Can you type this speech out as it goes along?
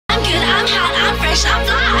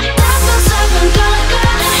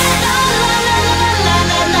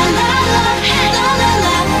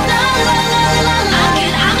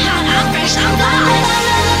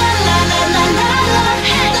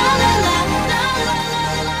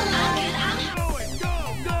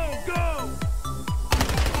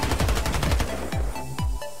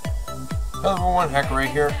one Hacker right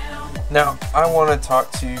here. Now, I want to talk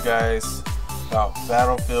to you guys about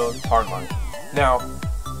Battlefield Hardline. Now,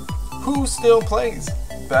 who still plays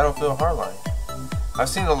Battlefield Hardline? I've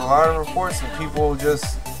seen a lot of reports of people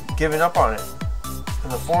just giving up on it. In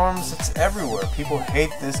the forums, it's everywhere. People hate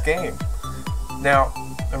this game. Now,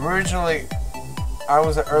 originally, I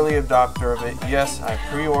was an early adopter of it. Yes, I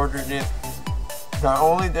pre-ordered it. Not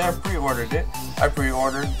only did I pre-ordered it, I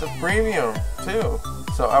pre-ordered the premium too.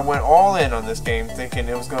 So I went all in on this game thinking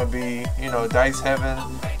it was going to be, you know, Dice Heaven,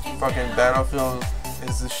 fucking Battlefield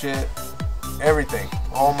is the shit, everything.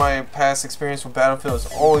 All my past experience with Battlefield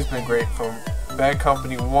has always been great, from Bad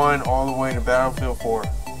Company 1 all the way to Battlefield 4.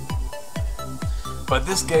 But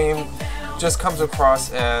this game just comes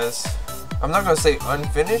across as, I'm not going to say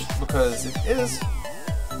unfinished, because it is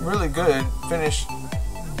really good, finished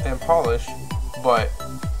and polished, but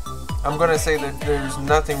I'm going to say that there's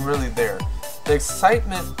nothing really there. The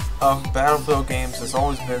excitement of Battlefield games has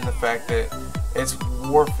always been the fact that it's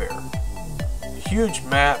warfare. Huge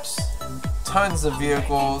maps, tons of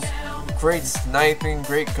vehicles, great sniping,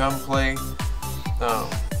 great gunplay.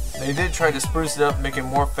 They did try to spruce it up, make it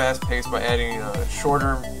more fast-paced by adding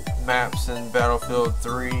shorter maps in Battlefield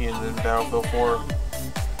 3 and then Battlefield 4.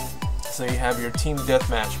 So you have your team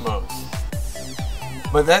deathmatch modes.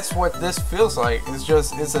 But that's what this feels like. It's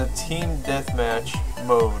a team deathmatch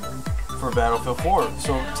mode for Battlefield 4.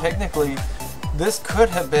 So technically, this could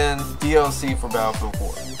have been DLC for Battlefield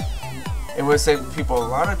 4. It would save people a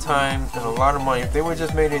lot of time and a lot of money if they would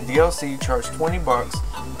just made it DLC, charge 20 bucks,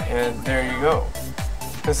 and there you go.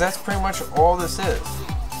 Because that's pretty much all this is.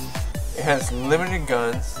 It has limited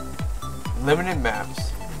guns, limited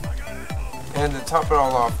maps, and to top it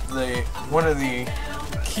all off, one of the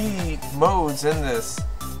key modes in this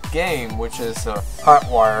game, which is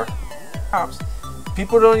Hotwire Cops,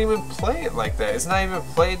 people don't even play it like that. It's not even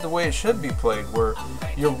played the way it should be played, where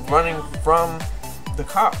you're running from the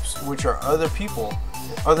cops, which are other people,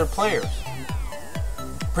 other players.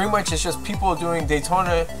 Pretty much it's just people doing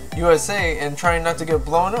Daytona USA and trying not to get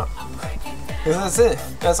blown up. Because that's it.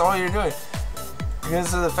 That's all you're doing.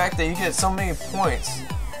 Because of the fact that you get so many points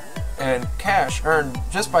and cash earned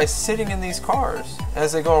just by sitting in these cars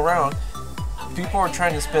as they go around. People are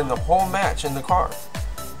trying to spend the whole match in the car.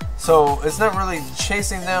 So it's not really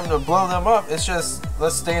chasing them to blow them up. It's just,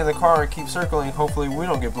 let's stay in the car and keep circling. Hopefully we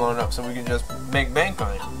don't get blown up so we can just make bank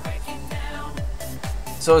on it.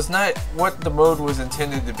 So it's not what the mode was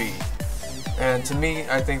intended to be. And to me,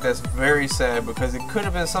 I think that's very sad, because it could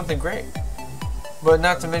have been something great. But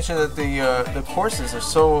not to mention that the courses are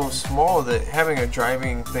so small that having a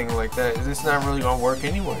driving thing like that, it's not really going to work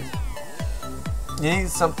anyways. You need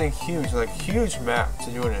something huge, like huge map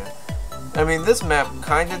to do it in. I mean, this map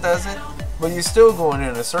kind of does it, but you're still going in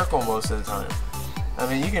a circle most of the time. I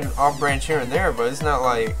mean, you can off-branch here and there, but it's not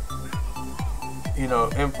like, you know,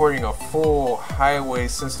 importing a full highway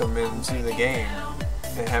system into the game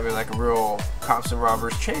and having like a real cops and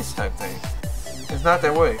robbers chase type thing. It's not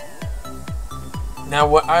that way. Now,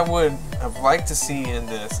 what I would have liked to see in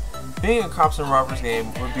this, being a cops and robbers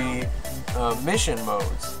game, would be mission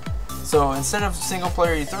modes. So instead of single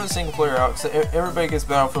player, you throw the single player out, because everybody gets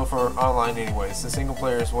Battlefield for online anyways. The single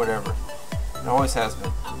player is whatever. It always has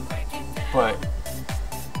been. But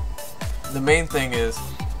the main thing is,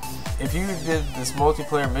 if you did this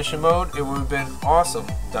multiplayer mission mode, it would have been awesome,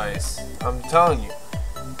 DICE. I'm telling you.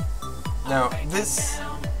 Now, this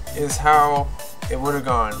is how it would have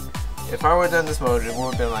gone. If I would have done this mode, it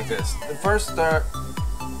would have been like this. The first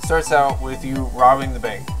starts out with you robbing the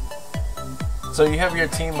bank. So you have your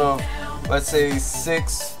team of, let's say,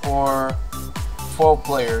 6 or 12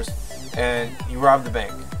 players, and you rob the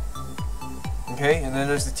bank. Okay, and then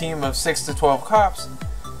there's a team of 6 to 12 cops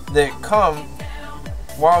that come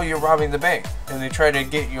while you're robbing the bank, and they try to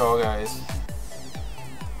get you all guys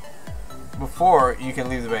before you can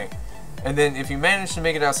leave the bank. And then if you manage to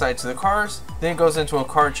make it outside to the cars, then it goes into a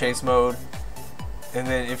car chase mode. And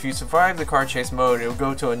then if you survive the car chase mode, it will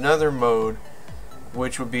go to another mode,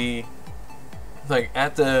 which would be like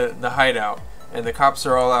at the hideout, and the cops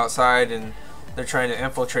are all outside and they're trying to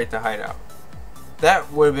infiltrate the hideout.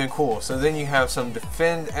 That would have been cool. So then you have some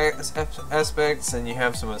defend aspects and you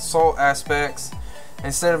have some assault aspects,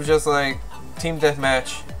 instead of just like team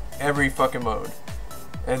deathmatch every fucking mode,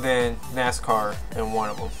 and then NASCAR in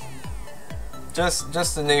one of them.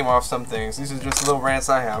 Just to name off some things. These are just little rants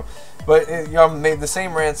I have, but y'all made the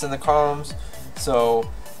same rants in the columns, so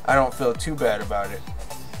I don't feel too bad about it.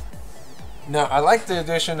 Now, I like the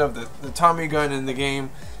addition of the Tommy gun in the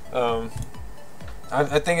game.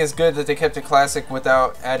 I think it's good that they kept it classic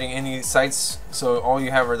without adding any sights, so all you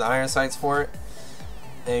have are the iron sights for it.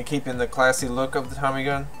 and keeping the classy look of the Tommy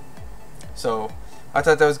gun. So I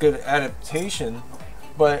thought that was good adaptation,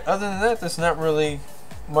 but other than that, there's not really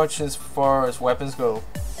much as far as weapons go.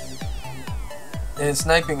 And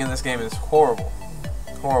sniping in this game is horrible.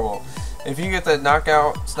 Horrible. If you get the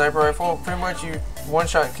knockout sniper rifle, pretty much you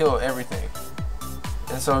one-shot kill everything.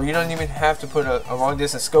 And so you don't even have to put a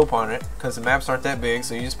long-distance scope on it, because the maps aren't that big,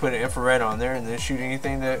 so you just put an infrared on there and then shoot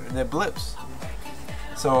anything that blips.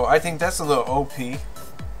 So I think that's a little OP,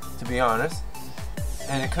 to be honest.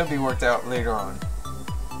 And it could be worked out later on,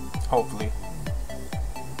 hopefully.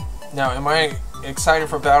 Now, am I excited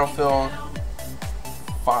for Battlefield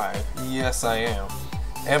 5? Yes, I am.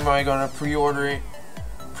 Am I going to pre-order it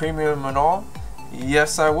premium and all?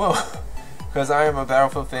 Yes, I will. Because I am a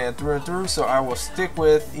Battlefield fan through and through, so I will stick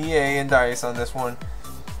with EA and DICE on this one.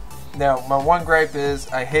 Now, my one gripe is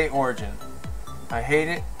I hate Origin. I hate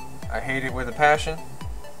it. I hate it with a passion.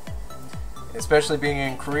 Especially being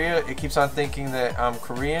in Korea, it keeps on thinking that I'm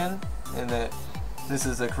Korean and that this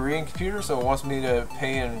is a Korean computer, so it wants me to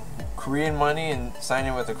pay in Korean money and sign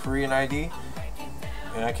in with a Korean ID.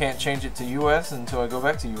 And I can't change it to US until I go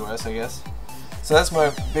back to US, I guess. So that's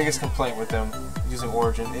my biggest complaint with them using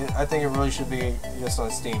Origin. I think it really should be just on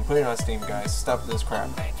Steam. Put it on Steam, guys. Stop this crap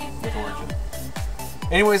with Origin.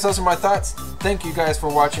 Anyways, those are my thoughts. Thank you guys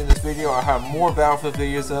for watching this video. I'll have more Battlefield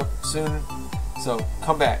videos up soon, so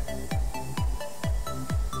come back.